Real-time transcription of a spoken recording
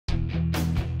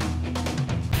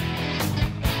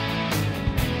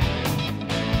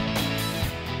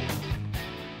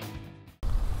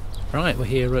Right, we're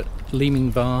here at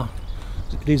Leeming Bar.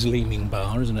 It is Leeming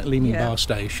Bar, isn't it? Leeming Bar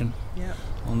station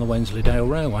on the Wensleydale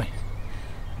Railway.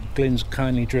 Glyn's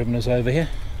kindly driven us over here.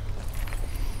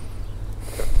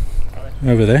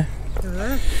 Over there.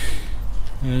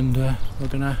 And we're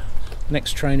gonna.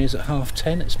 Next train is at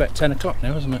 10:30. It's about 10 o'clock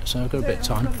now, isn't it? So I've got a bit of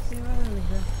time. I've got to see her early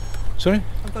then. Sorry?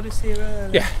 I've got to see her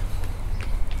early. Yeah.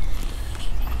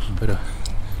 I better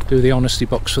do the honesty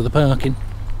box for the parking.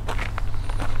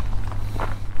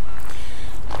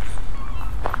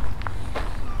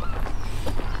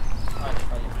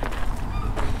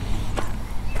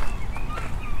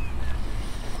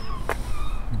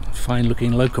 Fine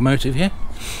looking locomotive here.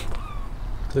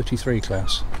 33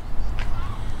 class.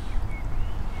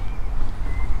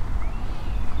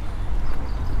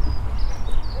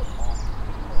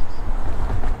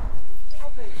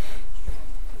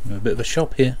 A bit of a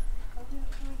shop here.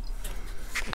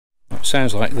 It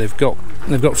sounds like they've got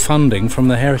funding from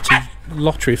the Heritage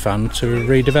Lottery Fund to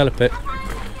redevelop it.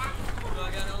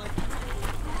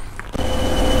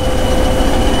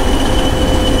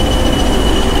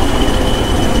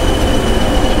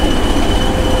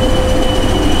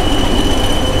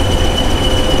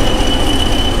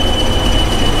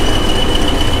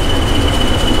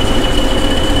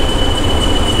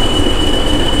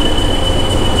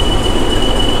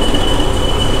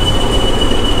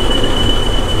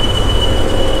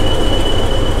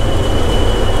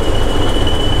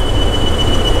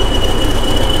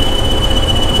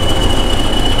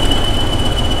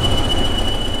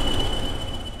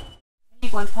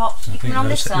 On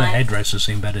this the side. headrests have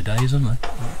seen better days, haven't they?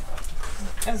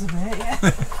 As a bit, yeah.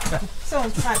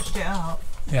 Someone's patched it up.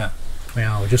 Yeah.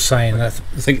 We're just saying that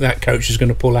I think that coach is going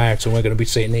to pull out and we're going to be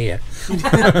sitting here.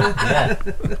 Yeah.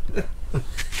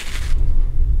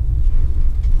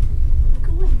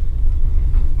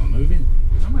 We're moving.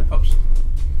 Aren't we, Pops?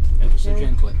 Ever so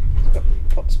gently. Got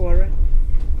Pop's worrying.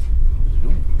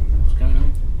 What's going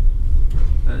on?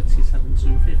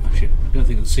 37,250. Actually, I don't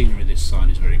think the scenery this side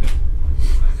is very good.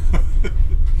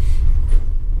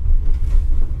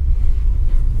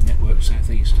 Network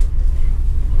southeast.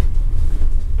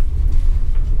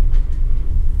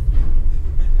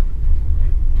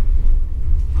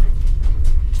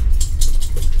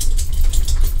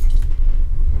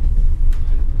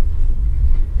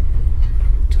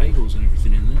 Tables and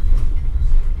everything in there.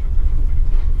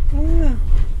 Oh yeah.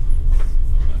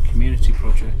 A community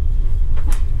project.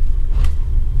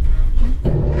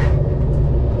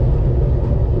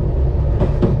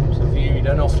 It's a view you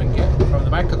don't often get from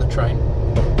the back of the train.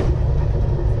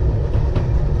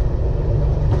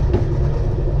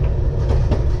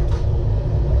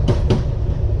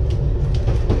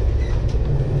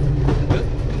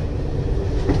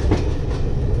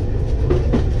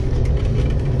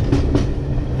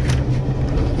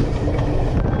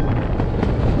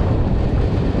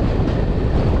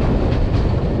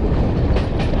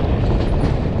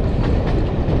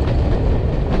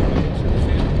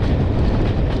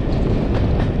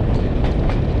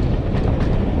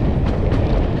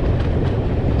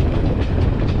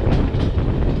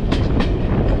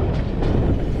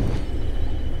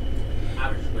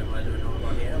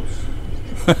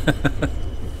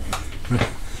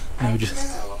 No,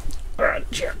 just we're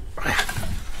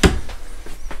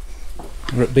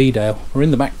at Bedale. We're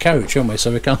in the back coach, aren't we?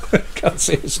 So we can't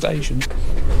see the station.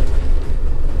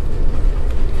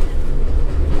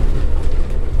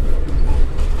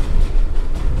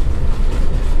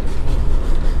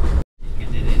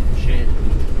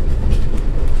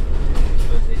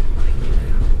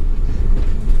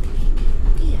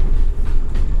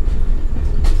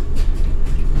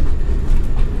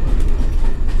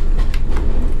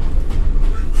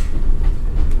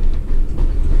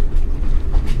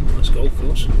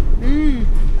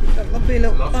 Got lovely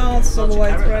little paths all the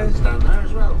way through. Down there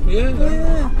as well. Yeah.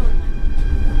 Yeah.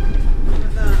 Look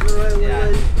at that, the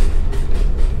railway.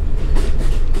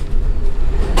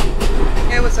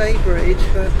 Yeah, it was a bridge,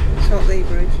 but it's not the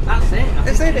bridge. That's it.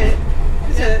 Is it?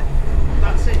 Is it?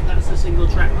 That's it. That's a single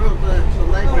track road there. So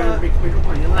Labour will be coming up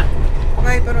on your left.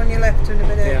 Labour on your left in a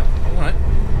minute. Yeah. All right.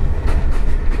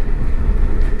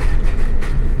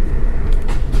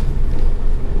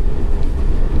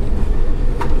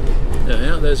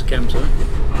 Yeah, there's a campsite.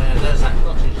 Oh yeah, there's that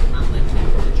cottage the man lives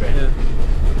in for the train. Yeah.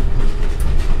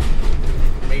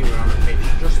 We were on a pitch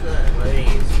just there where he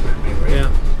is when we were in. Yeah.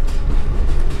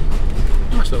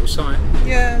 Nice little site.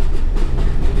 Yeah.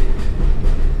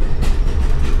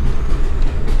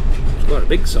 It's quite a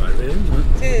big site, really, isn't it?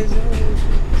 It is.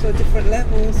 So different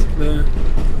levels. Yeah.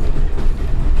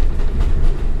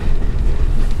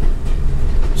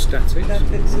 Statics.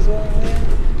 Graphics as well, yeah.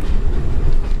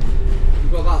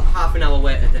 Well, about half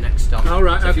next stop. Oh,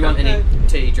 right, so if you want any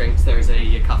tea, drinks, there is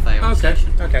a cafe on the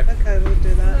station. Okay. Okay, we'll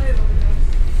do that.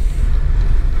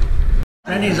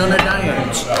 Penny's on a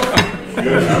diet.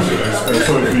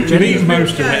 You've eaten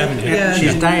most of it, haven't you? Yeah.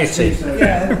 She's dieting.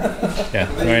 Yeah,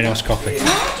 very nice coffee.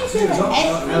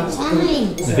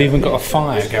 They've even got a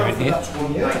fire going here.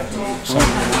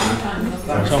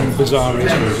 Some bizarre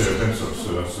reason.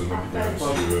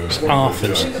 It's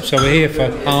Arthur's. So we're here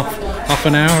for half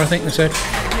an hour, I think they said.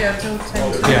 Yeah, till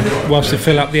 10. Yeah, whilst they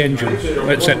fill up the engine,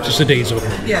 except it's a diesel.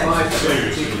 Yeah.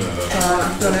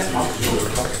 Got it.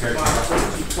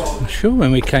 I'm sure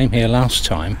when we came here last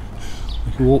time,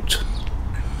 we walked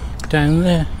down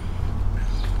there.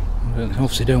 But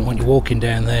obviously don't want you walking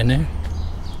down there now.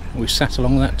 We sat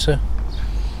along that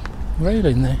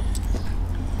railing there.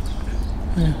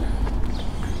 Yeah.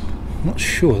 I'm not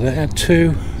sure they had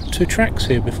two tracks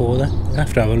here before then. I'll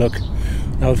have to have a look at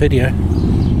our video.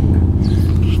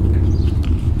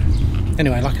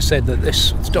 Anyway, like I said, that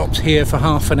this stops here for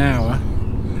half an hour,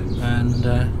 and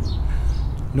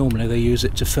normally they use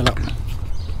it to fill up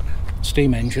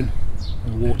steam engine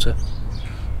and water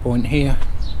point here.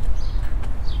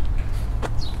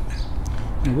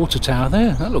 The water tower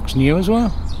there, that looks new as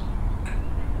well.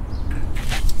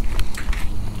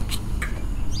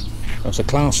 That's a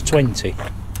class 20,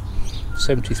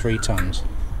 73 tonnes.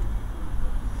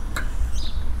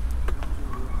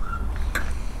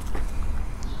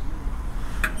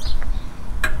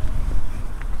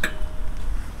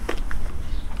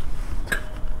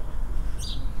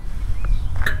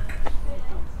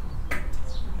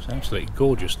 It's an absolutely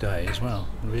gorgeous day as well.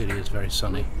 It really is very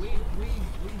sunny.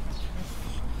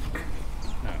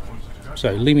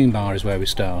 So Leeming Bar is where we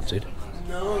started.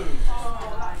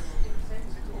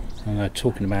 And they're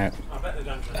talking about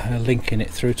linking it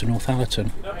through to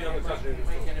Northallerton.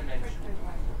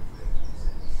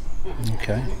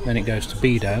 Okay, then it goes to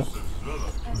Bedale,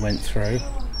 went through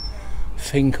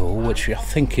Finkel, which I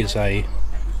think is a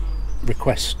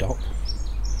request stop,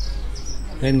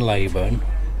 then Leyburn,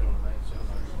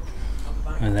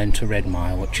 and then to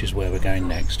Redmire, which is where we're going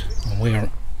next. And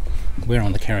we're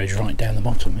on the carriage right down the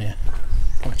bottom here,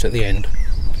 right at the end.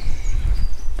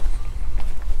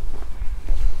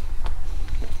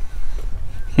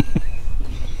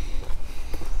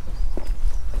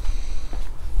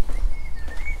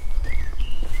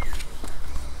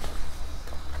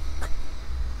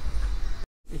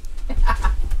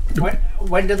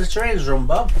 When do the trains run,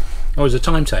 Bob? Oh, there's a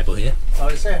timetable here. Oh,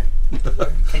 is there?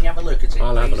 Can you have a look at it?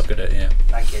 I'll have a look at it, yeah.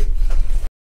 Thank you.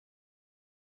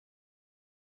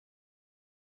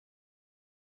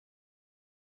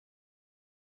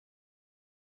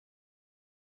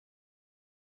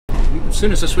 As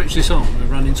soon as I switch this on, we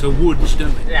run into woods,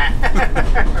 don't we? Yeah.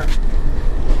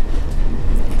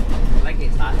 I think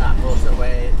it's like that most of the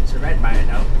way to Redmire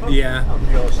now. Yeah. On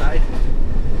your side.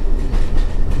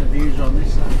 The views on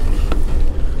this side.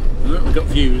 Oh, we've got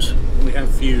views. We have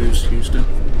views, Houston.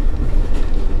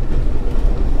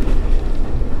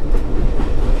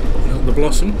 Got the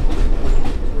Blossom.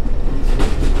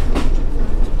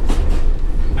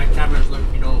 My camera's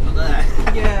looking over there.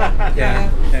 Yeah. Yeah.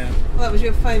 Well, that was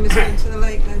your famous going to the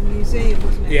Lakeland Museum,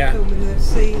 wasn't it? Yeah. Filming the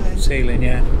ceiling. Ceiling,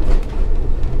 yeah.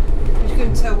 You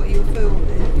couldn't tell what you were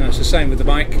filming. No, it's the same with the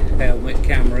bike helmet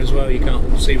camera as well. You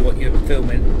can't see what you're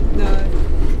filming. No.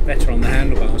 Better on the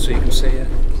handlebar so you can see it.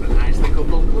 It's a nice little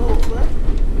bungalow up there.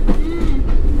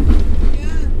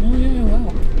 Yeah. Oh yeah,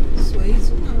 wow. Sweet,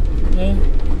 isn't it? Yeah.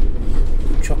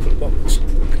 Chocolate box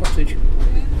cottage.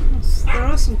 Yeah. There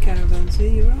are some caravans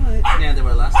here, you're right. Yeah, they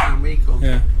were last time we come.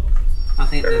 Yeah. I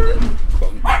think they're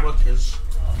the workers.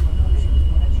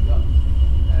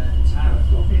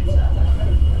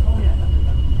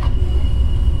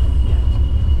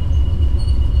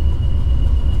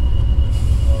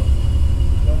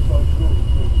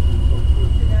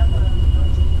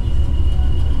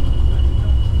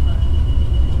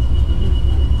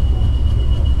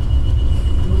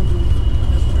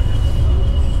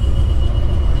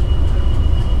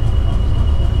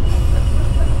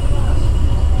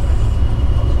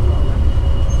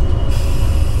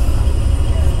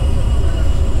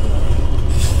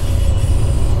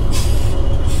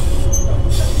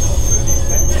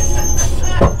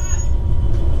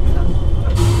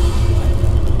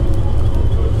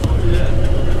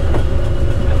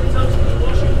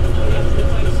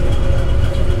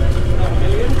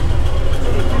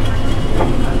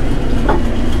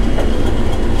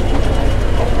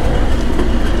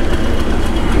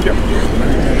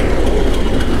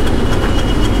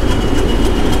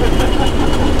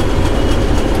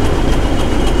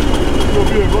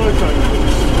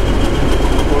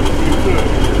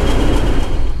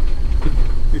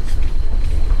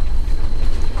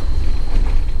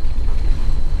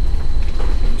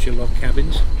 log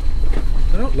cabins.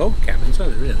 They're not log cabins, are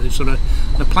they really? They're sort of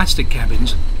the plastic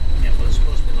cabins. Yeah, but they're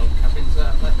supposed to be log cabins,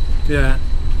 aren't they? Yeah.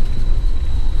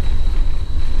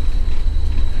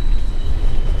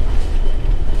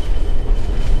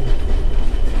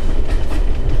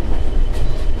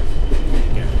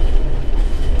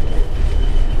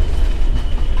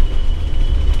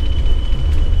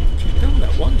 She's done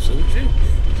that once, hasn't she?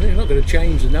 So you're not going to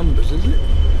change the numbers, is it?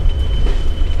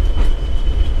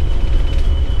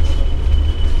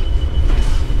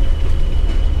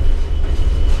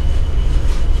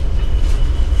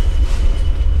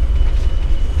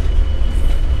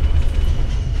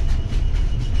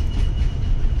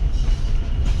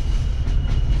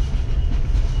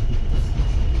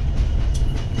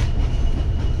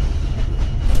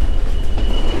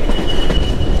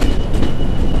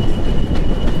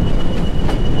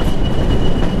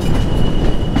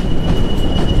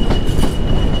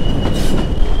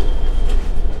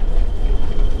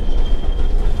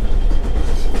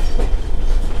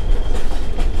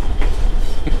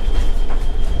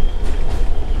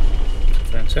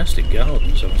 Fantastic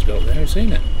garden someone's got there,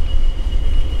 seen it?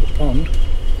 The pond,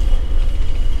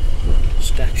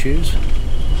 statues.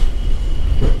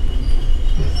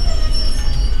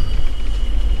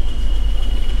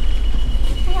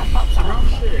 I'm not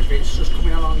sure if it's just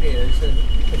coming along here. There's a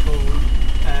little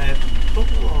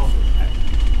bubble or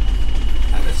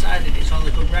at the side of it's on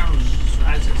little grounds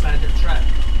right outside the track.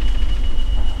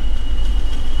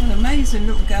 An amazing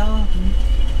little garden.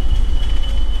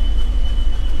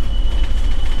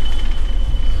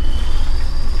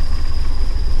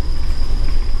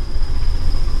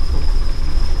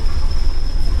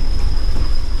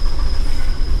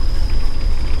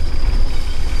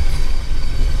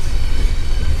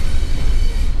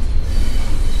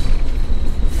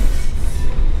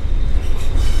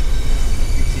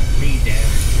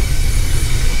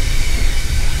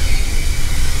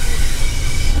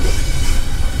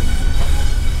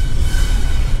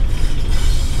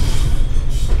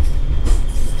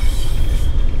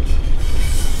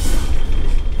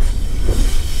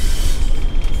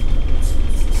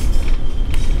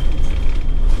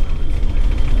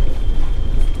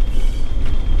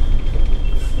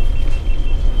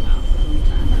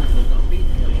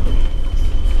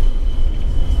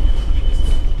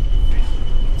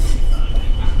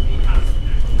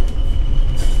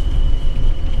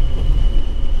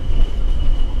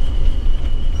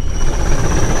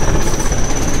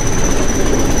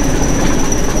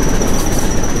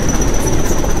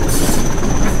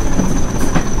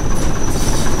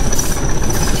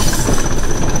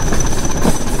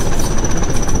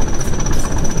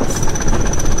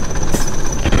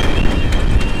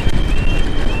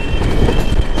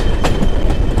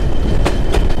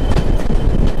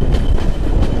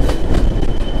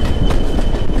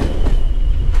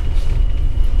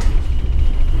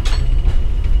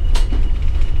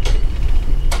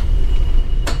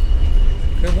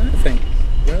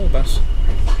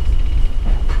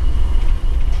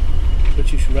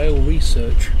 British Rail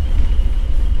Research.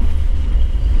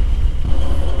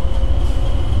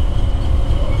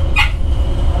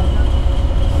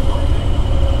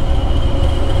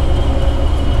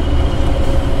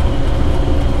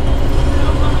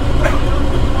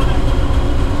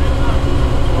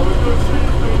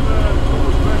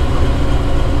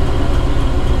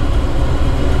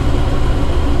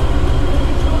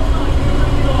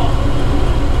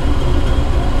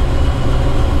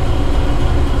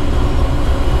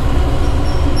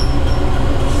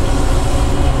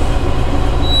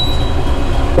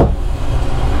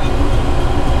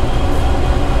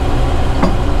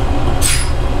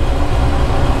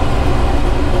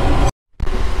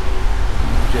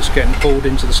 Getting pulled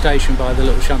into the station by the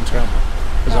little shunter,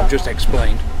 as I've just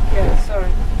explained. Yeah, sorry.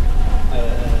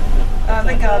 I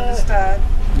think I understand.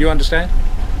 You understand?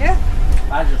 Yeah.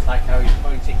 I just like how he's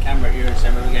pointing camera at you and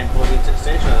saying when we're getting pulled into the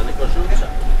station and then it goes shunter.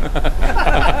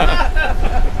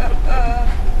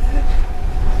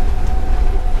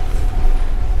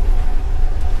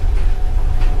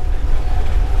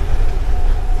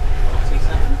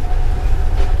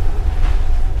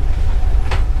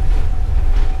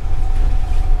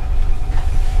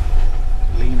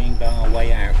 Leeming Bar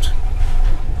way out.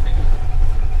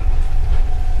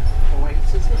 Oh wait,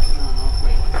 is it? No,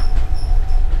 wait.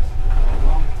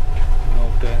 An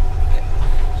old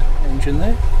engine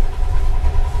there.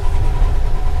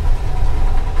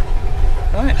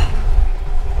 Right.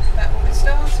 That where we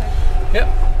started. Yep.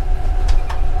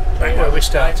 Right where we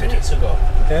started. 5 minutes ago.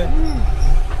 Yeah.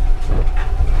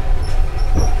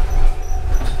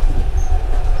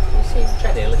 You see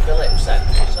Jenny lick her lips then?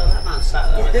 You saw that man man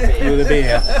sat there with a beer. With a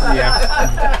beer, yeah.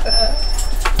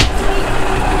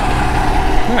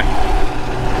 Right.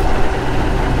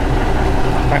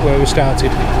 Back where we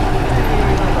started.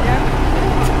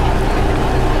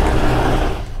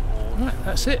 Right,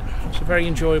 that's it. It's a very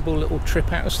enjoyable little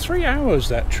trip out. It was 3 hours,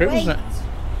 that trip, wasn't it?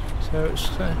 So it's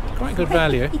quite good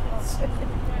value.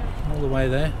 All the way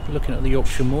there, looking at the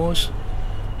Yorkshire moors.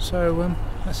 So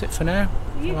that's it for now.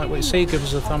 If you like what you see, give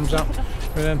us a thumbs up.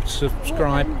 Remember to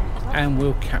subscribe, and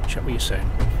we'll catch up with you soon.